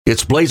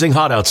It's blazing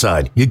hot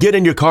outside. You get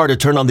in your car to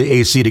turn on the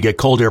AC to get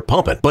cold air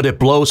pumping, but it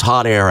blows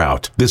hot air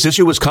out. This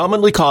issue is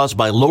commonly caused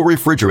by low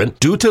refrigerant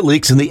due to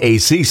leaks in the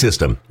AC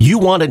system. You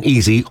want an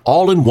easy,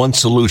 all-in-one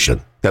solution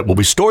that will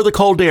restore the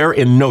cold air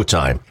in no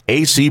time.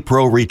 AC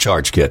Pro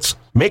Recharge Kits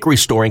make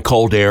restoring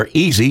cold air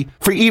easy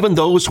for even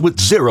those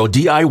with zero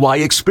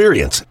DIY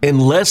experience in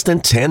less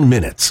than 10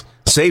 minutes.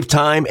 Save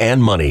time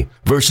and money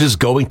versus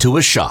going to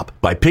a shop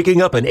by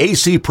picking up an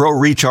AC Pro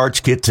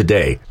Recharge Kit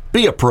today.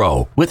 Be a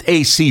pro with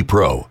AC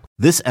Pro.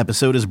 This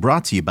episode is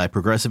brought to you by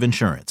Progressive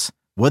Insurance.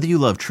 Whether you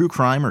love true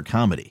crime or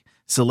comedy,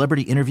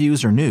 celebrity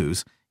interviews or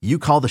news, you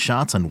call the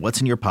shots on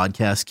what's in your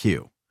podcast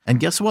queue. And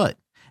guess what?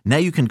 Now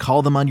you can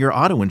call them on your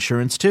auto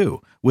insurance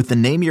too with the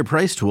Name Your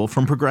Price tool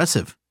from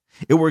Progressive.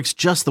 It works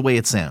just the way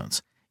it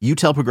sounds. You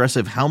tell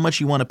Progressive how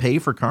much you want to pay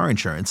for car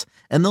insurance,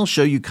 and they'll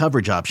show you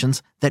coverage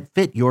options that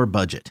fit your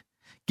budget.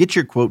 Get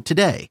your quote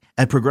today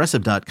at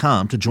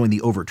Progressive.com to join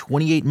the over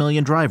 28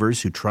 million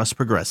drivers who trust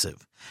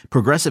Progressive.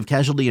 Progressive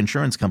Casualty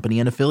Insurance Company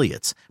and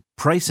Affiliates.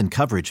 Price and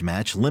coverage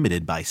match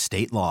limited by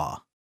state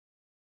law.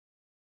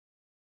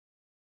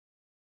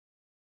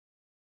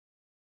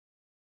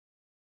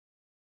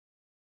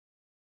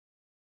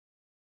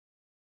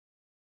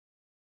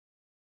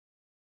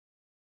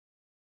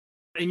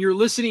 And you're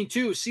listening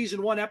to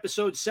Season 1,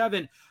 Episode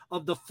 7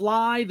 of the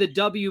Fly the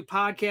W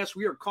podcast.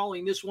 We are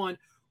calling this one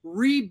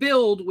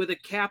Rebuild with a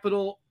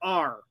capital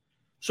R.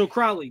 So,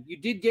 Crowley, you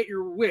did get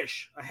your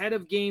wish. Ahead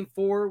of Game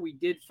 4, we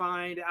did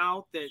find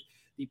out that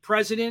the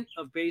president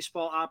of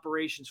baseball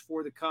operations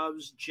for the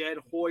Cubs, Jed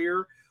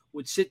Hoyer,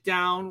 would sit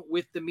down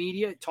with the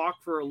media, talk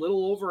for a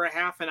little over a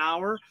half an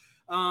hour.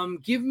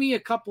 Give me a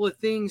couple of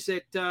things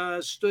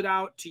that stood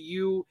out to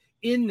you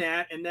in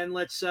that, and then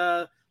let's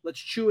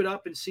chew it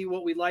up and see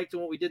what we liked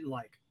and what we didn't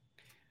like.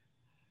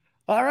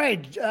 All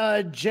right.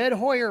 Jed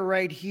Hoyer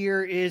right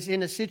here is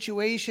in a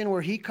situation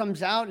where he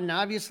comes out, and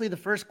obviously the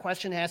first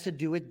question has to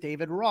do with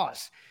David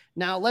Ross.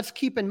 Now, let's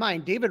keep in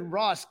mind, David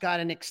Ross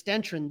got an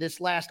extension this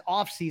last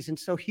offseason,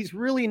 so he's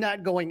really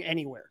not going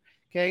anywhere,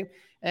 okay?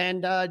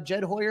 And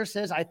Jed Hoyer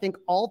says, I think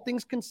all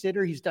things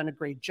considered, he's done a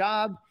great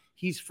job.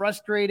 He's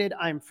frustrated.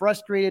 I'm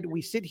frustrated.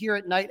 We sit here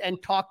at night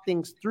and talk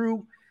things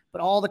through,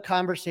 but all the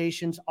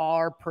conversations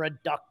are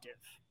productive.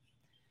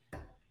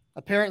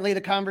 Apparently the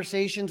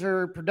conversations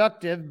are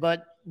productive,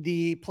 but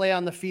the play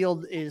on the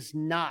field is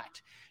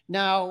not.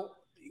 Now,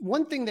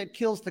 one thing that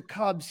kills the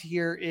Cubs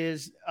here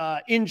is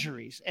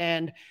injuries.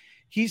 And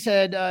he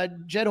said,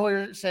 Jed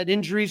Hoyer said,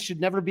 injuries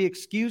should never be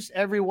excused.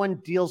 Everyone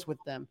deals with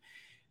them.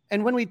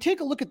 And when we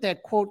take a look at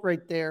that quote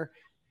right there,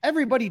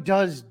 everybody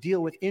does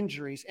deal with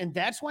injuries. And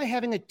that's why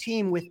having a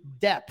team with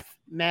depth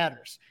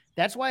matters.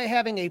 That's why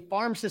having a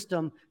farm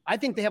system, I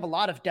think they have a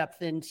lot of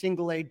depth in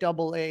single A,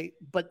 double A,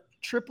 but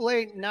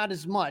AAA, not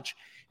as much.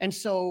 And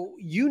so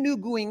you knew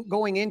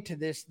going into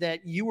this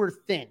that you were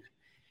thin.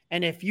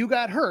 And if you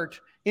got hurt,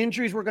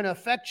 injuries were going to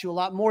affect you a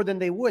lot more than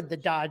they would the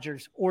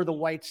Dodgers or the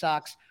White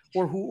Sox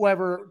or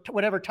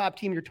whatever top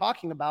team you're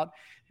talking about.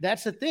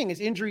 That's the thing, is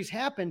injuries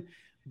happen.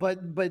 But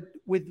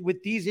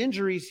with these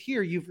injuries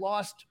here, you've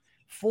lost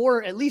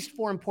at least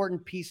four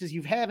important pieces.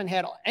 You haven't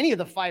had any of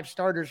the five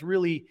starters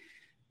really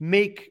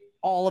make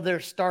all of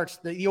their starts.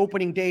 The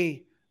opening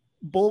day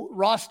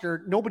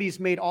roster, nobody's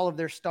made all of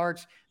their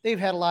starts. They've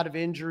had a lot of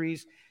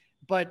injuries,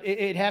 but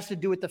it has to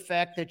do with the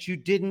fact that you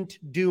didn't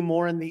do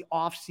more in the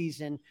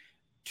offseason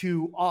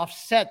to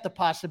offset the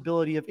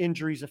possibility of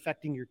injuries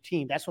affecting your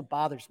team. That's what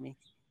bothers me.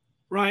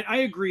 Right. I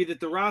agree that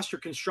the roster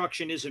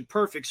construction isn't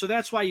perfect. So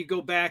that's why you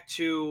go back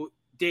to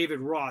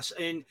David Ross.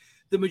 And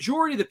the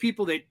majority of the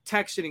people that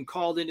texted and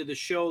called into the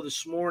show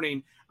this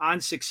morning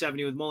on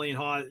 670 with Mully and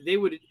Haw, they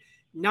would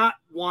not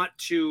want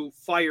to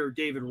fire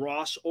David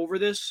Ross over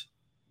this,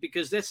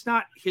 because that's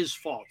not his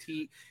fault.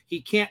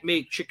 He can't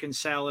make chicken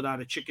salad out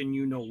of chicken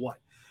you-know-what.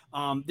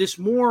 This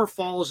more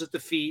falls at the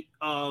feet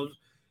of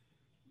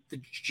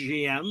the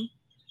GM,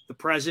 the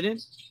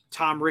president,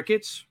 Tom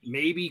Ricketts,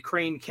 maybe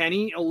Crane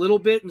Kenny a little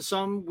bit in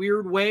some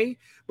weird way.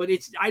 But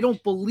I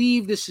don't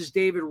believe this is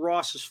David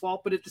Ross's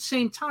fault. But at the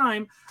same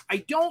time, I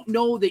don't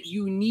know that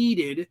you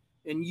needed,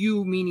 and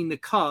you meaning the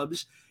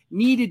Cubs,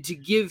 needed to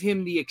give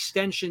him the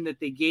extension that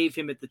they gave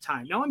him at the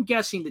time. Now, I'm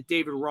guessing that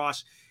David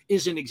Ross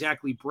isn't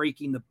exactly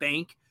breaking the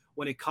bank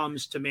when it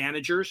comes to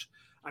managers.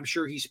 I'm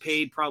sure he's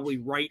paid probably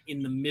right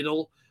in the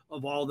middle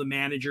of all the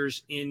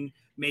managers in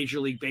Major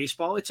League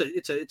Baseball. It's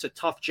a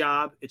tough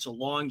job. It's a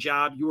long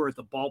job. You were at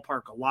the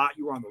ballpark a lot.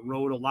 You were on the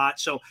road a lot.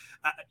 So,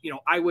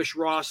 I wish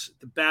Ross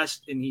the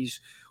best, and he's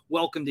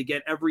welcome to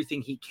get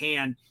everything he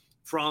can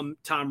from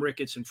Tom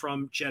Ricketts and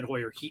from Jed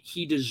Hoyer.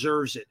 He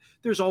deserves it.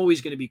 There's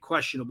always going to be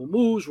questionable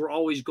moves. We're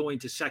always going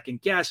to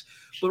second guess.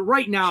 But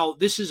right now,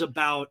 this is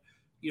about,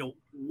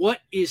 what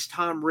is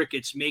Tom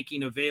Ricketts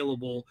making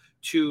available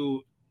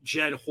to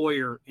Jed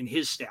Hoyer and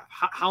his staff?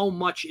 How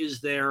much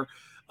is there?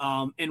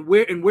 And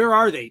where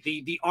are they?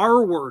 The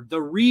R word,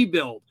 the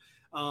rebuild.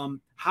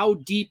 How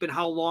deep and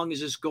how long is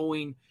this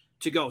going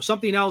to go.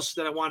 Something else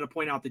that I wanted to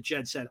point out that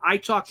Jed said, I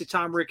talk to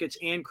Tom Ricketts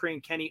and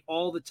Crane Kenny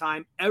all the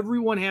time.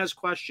 Everyone has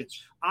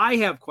questions. I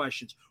have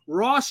questions.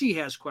 Rossi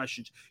has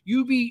questions.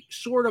 You be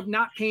sort of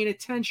not paying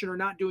attention or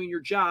not doing your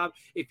job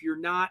if you're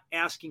not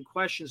asking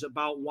questions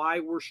about why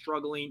we're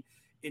struggling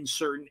in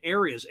certain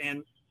areas.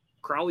 And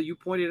Crowley, you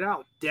pointed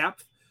out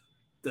depth.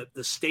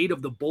 The state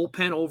of the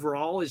bullpen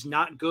overall is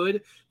not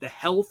good. The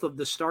health of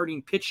the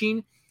starting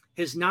pitching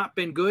has not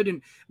been good.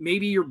 And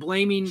maybe you're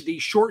blaming the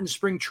shortened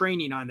spring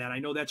training on that. I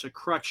know that's a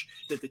crutch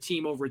that the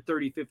team over at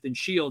 35th and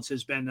Shields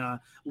has been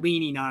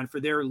leaning on for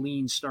their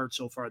lean start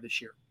so far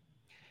this year.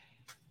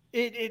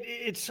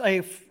 It's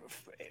a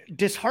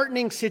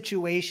disheartening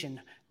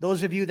situation.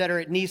 Those of you that are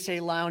at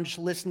Nisei Lounge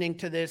listening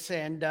to this,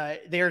 and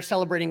they are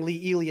celebrating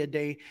Lee Elia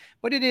Day,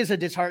 but it is a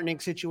disheartening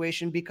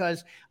situation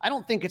because I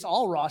don't think it's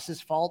all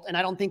Ross's fault, and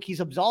I don't think he's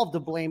absolved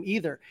of blame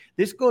either.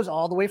 This goes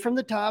all the way from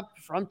the top,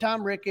 from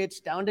Tom Ricketts,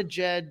 down to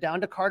Jed,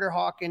 down to Carter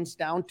Hawkins,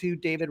 down to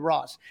David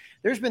Ross.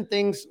 There's been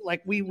things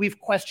like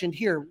we've questioned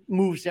here,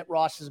 moves that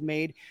Ross has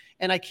made,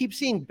 and I keep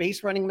seeing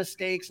base running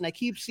mistakes, and I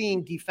keep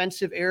seeing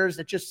defensive errors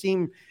that just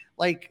seem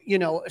like,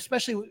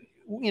 especially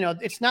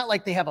it's not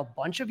like they have a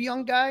bunch of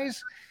young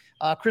guys.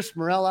 Chris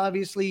Morel,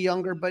 obviously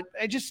younger, but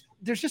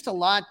there's just a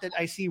lot that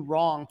I see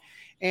wrong.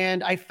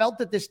 And I felt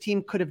that this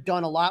team could have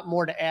done a lot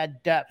more to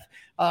add depth.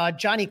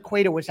 Johnny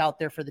Cueto was out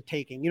there for the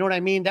taking. You know what I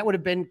mean? That would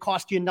have been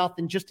cost you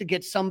nothing just to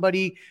get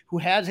somebody who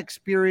has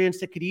experience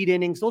that could eat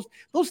innings.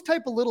 Those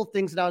type of little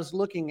things that I was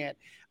looking at.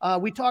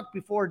 We talked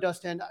before,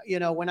 Dustin,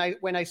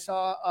 when I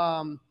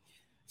saw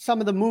some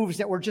of the moves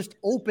that were just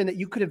open that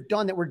you could have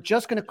done that were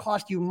just going to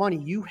cost you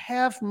money. You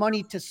have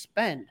money to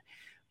spend,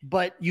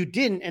 but you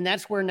didn't. And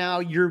that's where now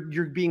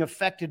you're being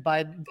affected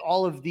by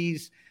all of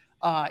these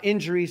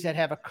injuries that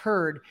have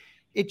occurred.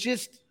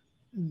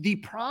 The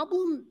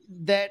problem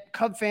that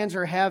Cub fans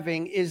are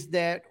having is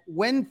that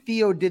when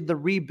Theo did the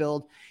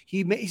rebuild,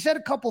 he said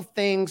a couple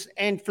things,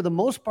 and for the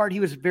most part, he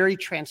was very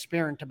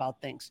transparent about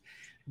things.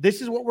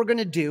 This is what we're going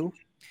to do.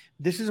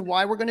 This is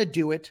why we're going to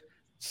do it.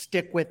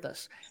 Stick with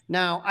us.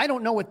 Now, I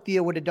don't know what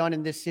Theo would have done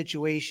in this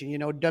situation.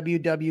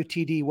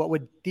 WWTD, what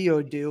would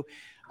Theo do?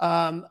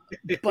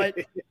 But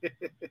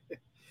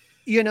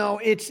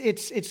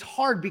it's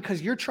hard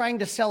because you're trying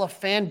to sell a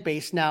fan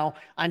base now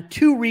on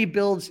 2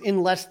 rebuilds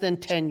in less than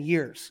 10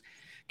 years.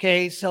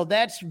 Okay. So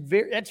that's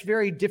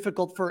very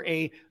difficult for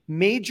a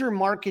major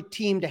market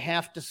team to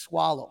have to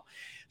swallow.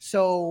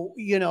 So,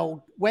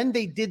 when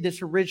they did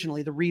this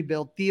originally, the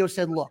rebuild, Theo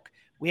said, look,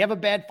 we have a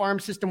bad farm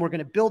system. We're going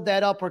to build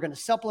that up. We're going to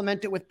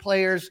supplement it with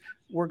players.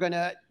 We're going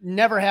to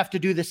never have to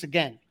do this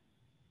again.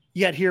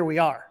 Yet here we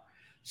are.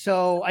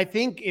 So I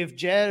think if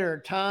Jed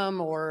or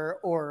Tom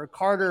or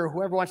Carter or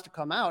whoever wants to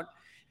come out,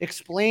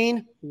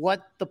 explain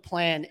what the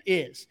plan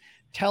is.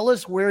 Tell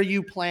us where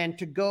you plan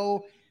to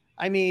go.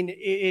 I mean,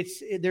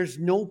 there's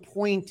no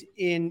point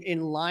in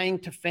lying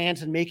to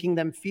fans and making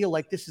them feel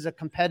like this is a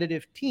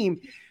competitive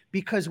team,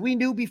 because we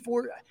knew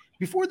before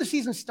the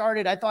season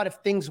started, I thought if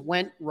things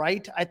went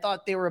right, I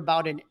thought they were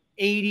about an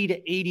 80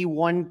 to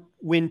 81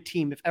 win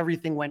team if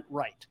everything went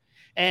right.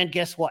 And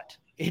guess what?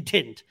 It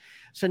didn't.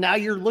 So now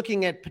you're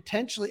looking at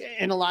potentially,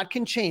 and a lot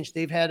can change.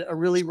 They've had a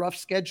really rough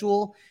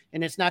schedule,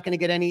 and it's not going to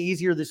get any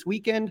easier this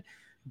weekend.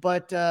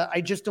 But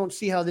I just don't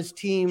see how this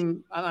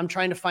team, I'm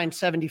trying to find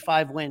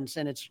 75 wins,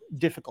 and it's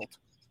difficult.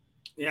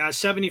 Yeah,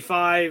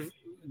 75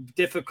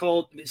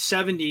 difficult.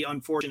 70,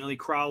 unfortunately,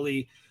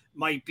 Crowley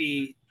might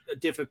be a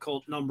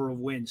difficult number of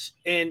wins.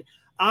 And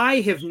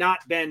I have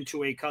not been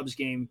to a Cubs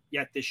game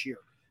yet this year.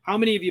 How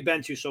many have you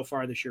been to so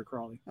far this year,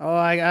 Crowley? Oh,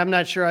 I'm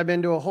not sure. I've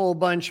been to a whole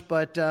bunch,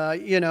 but,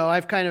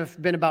 I've kind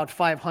of been about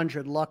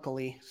 500,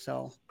 luckily.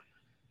 So.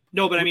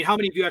 No, but I mean, how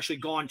many have you actually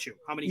gone to?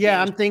 How many? Yeah,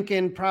 games? I'm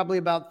thinking probably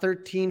about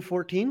 13,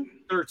 14.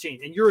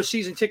 13. And you're a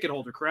season ticket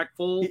holder, correct?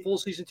 Full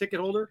season ticket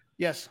holder?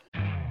 Yes.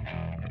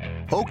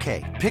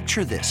 Okay,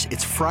 picture this.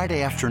 It's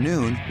Friday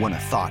afternoon when a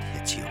thought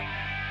hits you.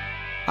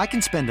 I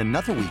can spend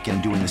another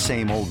weekend doing the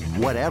same old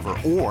whatever,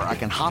 or I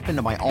can hop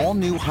into my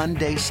all-new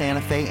Hyundai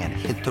Santa Fe and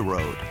hit the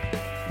road.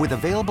 With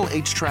available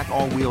H-Track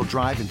all-wheel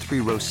drive and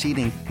 3-row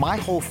seating, my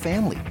whole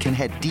family can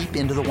head deep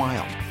into the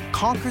wild.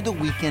 Conquer the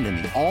weekend in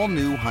the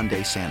all-new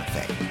Hyundai Santa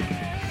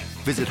Fe.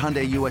 Visit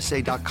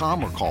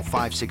HyundaiUSA.com or call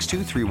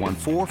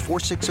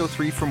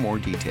 562-314-4603 for more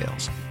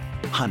details.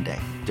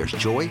 Hyundai, there's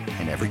joy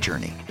in every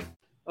journey.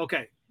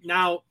 Okay,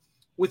 now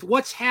with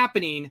what's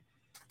happening,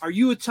 are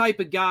you a type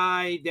of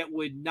guy that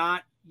would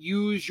not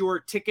use your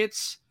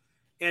tickets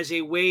as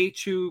a way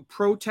to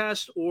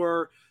protest,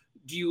 or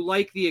do you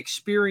like the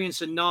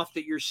experience enough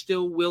that you're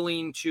still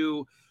willing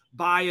to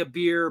buy a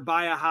beer,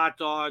 buy a hot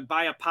dog,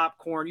 buy a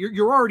popcorn?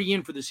 You're already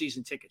in for the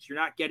season tickets. You're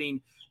not getting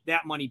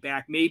that money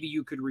back. Maybe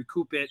you could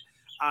recoup it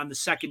on the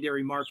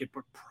secondary market,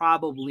 but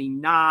probably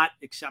not,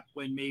 except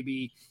when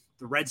maybe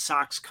the Red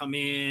Sox come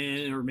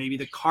in or maybe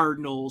the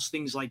Cardinals,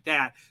 things like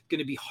that. It's going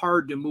to be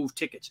hard to move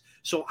tickets.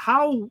 So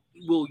how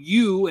will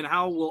you and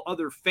how will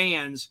other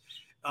fans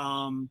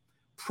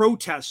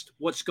protest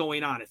what's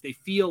going on if they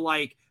feel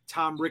like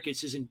Tom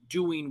Ricketts isn't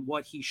doing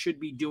what he should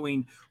be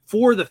doing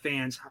for the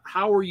fans,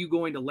 how are you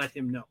going to let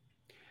him know?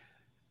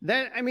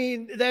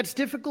 That's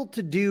difficult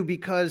to do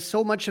because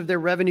so much of their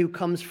revenue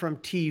comes from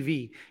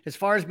TV. As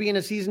far as being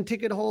a season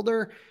ticket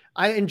holder,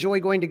 I enjoy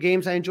going to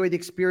games. I enjoy the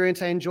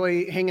experience. I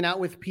enjoy hanging out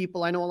with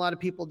people. I know a lot of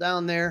people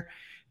down there.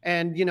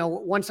 And,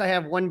 once I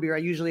have one beer, I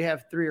usually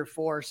have 3 or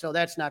 4. So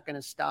that's not going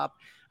to stop.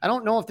 I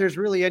don't know if there's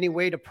really any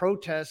way to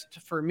protest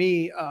for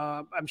me.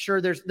 I'm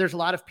sure there's a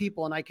lot of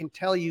people, and I can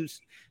tell you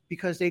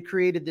because they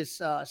created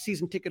this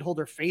season ticket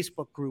holder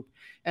Facebook group.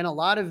 And a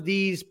lot of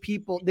these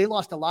people, they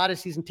lost a lot of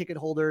season ticket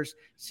holders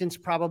since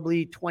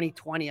probably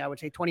 2020, I would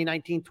say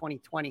 2019,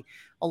 2020.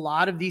 A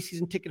lot of these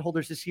season ticket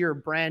holders this year are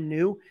brand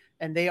new,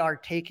 and they are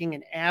taking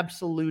an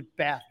absolute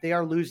bath. They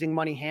are losing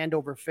money hand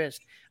over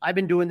fist. I've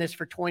been doing this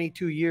for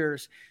 22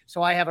 years,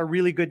 so I have a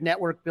really good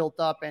network built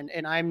up, and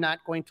I'm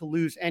not going to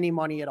lose any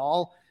money at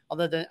all.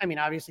 Other than,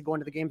 obviously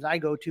going to the games I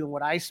go to and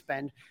what I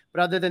spend.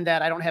 But other than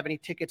that, I don't have any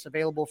tickets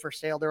available for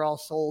sale. They're all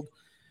sold.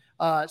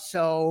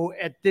 So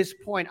at this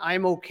point,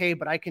 I'm okay.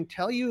 But I can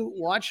tell you,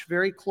 watch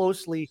very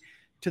closely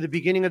to the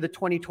beginning of the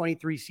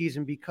 2023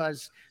 season,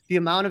 because the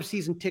amount of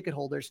season ticket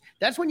holders,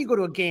 that's when you go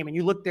to a game and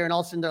you look there and all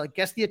of a sudden they're like,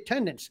 guess the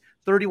attendance,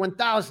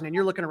 31,000. And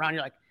you're looking around,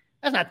 you're like,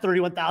 that's not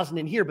 31,000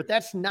 in here, but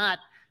that's not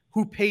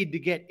who paid to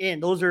get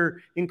in. Those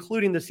are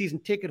including the season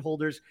ticket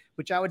holders,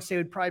 which I would say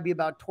would probably be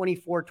about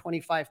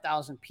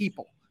 25,000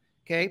 people.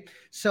 Okay.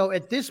 So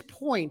at this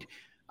point,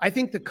 I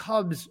think the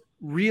Cubs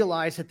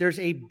realize that there's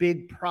a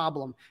big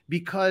problem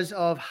because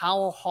of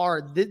how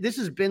hard this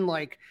has been.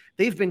 Like,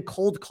 they've been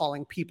cold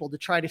calling people to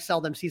try to sell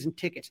them season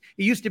tickets.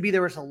 It used to be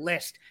there was a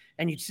list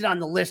and you'd sit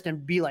on the list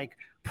and be like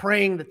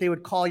praying that they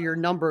would call your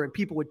number, and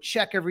people would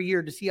check every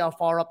year to see how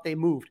far up they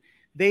moved.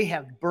 They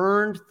have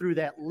burned through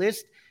that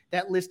list.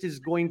 That list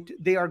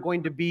they are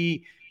going to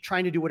be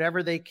trying to do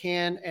whatever they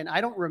can. And I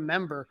don't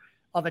remember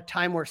of a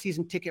time where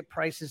season ticket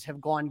prices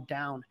have gone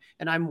down.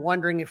 And I'm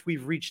wondering if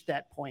we've reached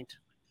that point.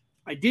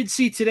 I did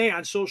see today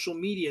on social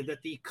media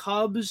that the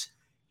Cubs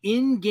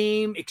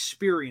in-game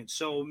experience,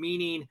 so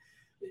meaning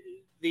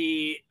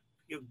the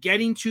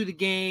getting to the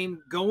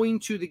game, going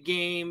to the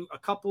game, a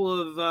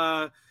couple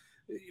of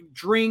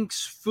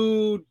drinks,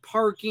 food,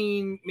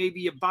 parking,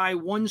 maybe you buy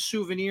one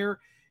souvenir,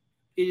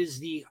 it is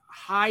the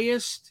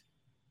highest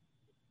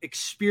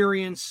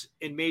experience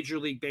in Major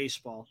League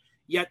Baseball,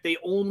 yet they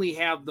only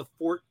have the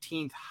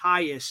 14th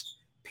highest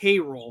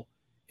payroll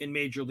in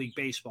Major League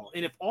Baseball.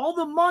 And if all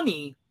the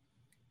money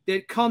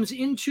that comes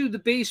into the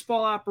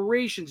baseball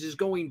operations is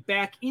going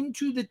back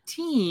into the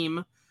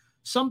team,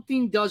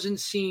 something doesn't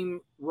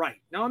seem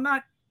right. Now, I'm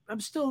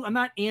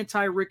not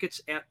anti-Ricketts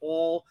at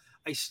all.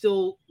 I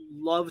still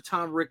love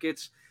Tom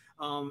Ricketts.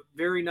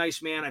 Very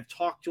nice man. I've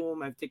talked to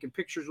him. I've taken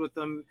pictures with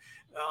him.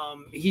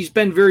 He's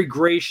been very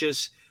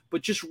gracious.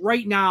 But just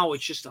right now,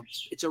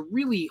 it's a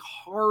really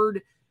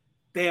hard,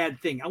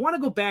 bad thing. I want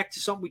to go back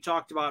to something we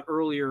talked about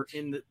earlier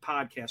in the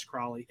podcast,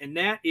 Crowley, and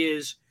that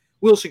is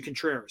Wilson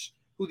Contreras,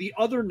 who the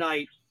other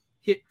night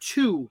hit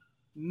 2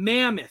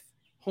 mammoth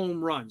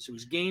home runs. It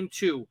was game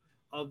 2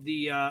 of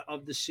the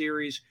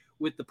series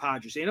with the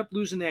Padres. They ended up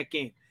losing that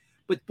game.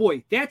 But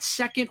boy, that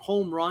second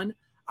home run,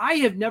 I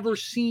have never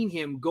seen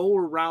him go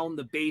around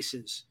the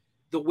bases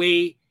the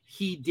way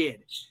he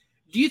did.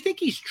 Do you think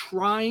he's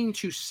trying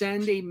to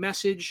send a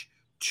message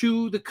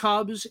to the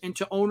Cubs and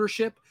to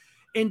ownership?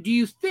 And do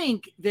you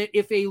think that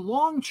if a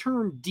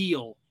long-term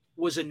deal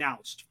was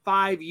announced,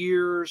 5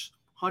 years,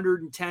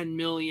 $110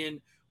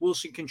 million,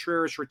 Wilson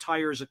Contreras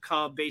retires a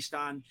Cub based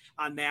on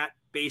that,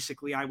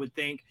 basically, I would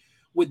think,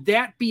 would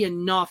that be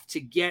enough to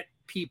get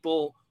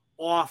people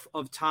off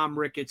of Tom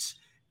Ricketts'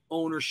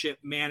 ownership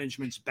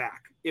management's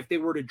back if they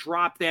were to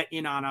drop that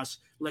in on us,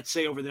 let's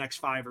say over the next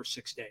 5 or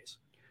 6 days?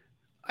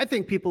 I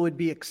think people would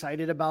be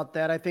excited about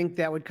that. I think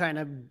that would kind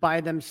of buy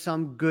them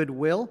some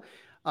goodwill.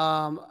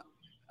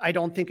 I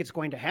don't think it's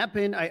going to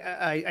happen.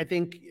 I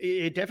think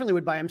it definitely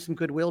would buy him some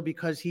goodwill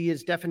because he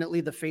is definitely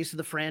the face of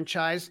the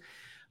franchise.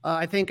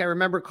 I think I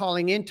remember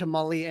calling into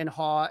Mully and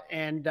Haw,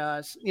 and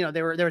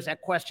there was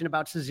that question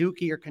about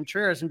Suzuki or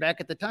Contreras, and back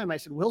at the time I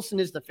said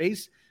Wilson is the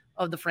face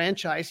of the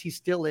franchise. He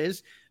still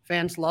is.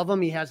 Fans love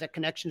him. He has that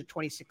connection to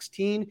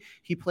 2016.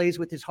 He plays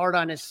with his heart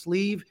on his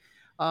sleeve.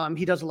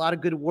 He does a lot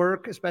of good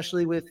work,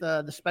 especially with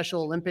the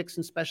Special Olympics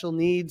and special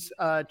needs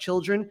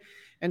children.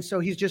 And so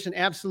he's just an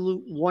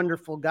absolute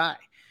wonderful guy.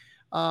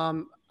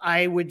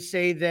 I would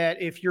say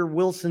that if you're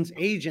Wilson's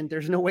agent,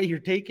 there's no way you're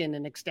taking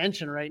an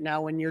extension right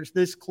now when you're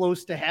this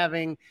close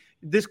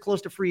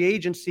to free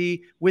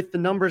agency with the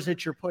numbers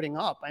that you're putting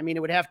up. I mean, it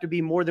would have to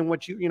be more than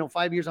what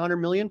 5 years, $100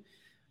 million.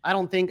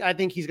 I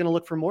think he's going to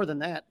look for more than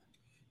that.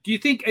 Do you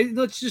think,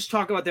 let's just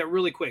talk about that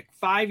really quick.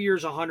 5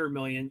 years, $100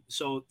 million.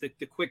 So the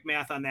quick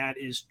math on that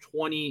is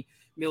 $20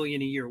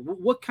 million a year.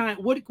 What kind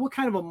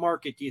of a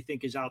market do you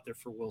think is out there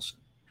for Wilson?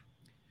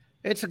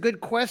 It's a good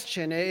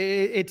question.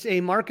 It's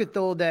a market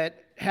though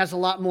that has a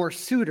lot more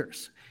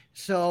suitors.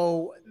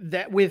 So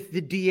that with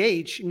the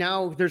DH,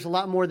 now there's a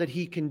lot more that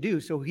he can do.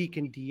 So he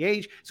can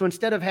DH. So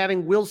instead of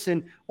having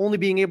Wilson only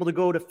being able to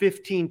go to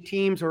 15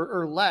 teams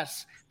or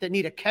less that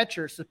need a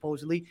catcher,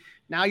 supposedly,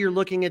 now you're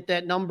looking at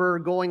that number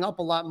going up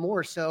a lot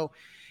more. So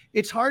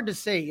it's hard to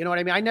say, you know what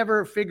I mean? I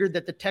never figured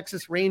that the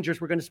Texas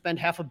Rangers were going to spend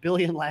 $500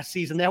 million last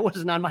season. That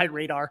wasn't on my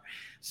radar.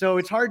 So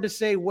it's hard to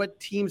say what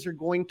teams are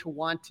going to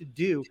want to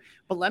do.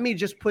 But let me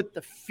just put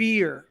the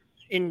fear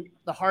in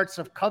the hearts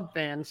of Cub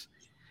fans.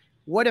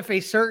 What if a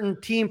certain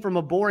team from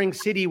a boring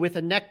city with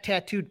a neck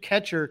tattooed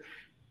catcher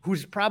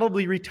who's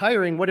probably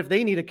retiring, what if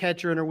they need a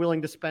catcher and are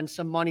willing to spend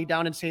some money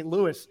down in St.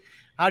 Louis?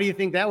 How do you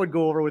think that would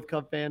go over with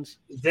Cub fans?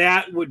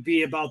 That would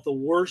be about the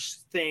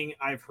worst thing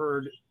I've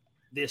heard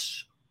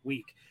this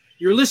week.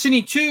 You're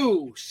listening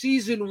to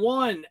Season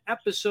 1,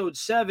 Episode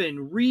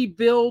 7,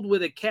 Rebuild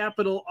with a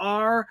capital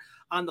R,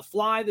 on the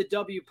Fly the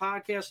W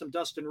podcast. I'm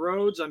Dustin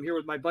Rhodes. I'm here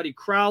with my buddy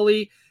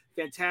Crowley,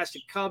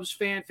 fantastic Cubs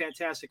fan,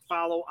 fantastic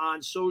follow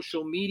on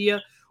social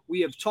media. We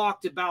have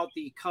talked about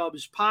the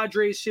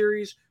Cubs-Padres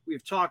series. We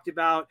have talked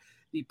about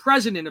the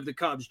president of the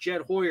Cubs,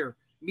 Jed Hoyer,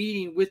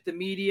 meeting with the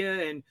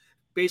media and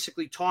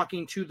basically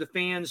talking to the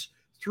fans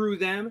through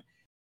them.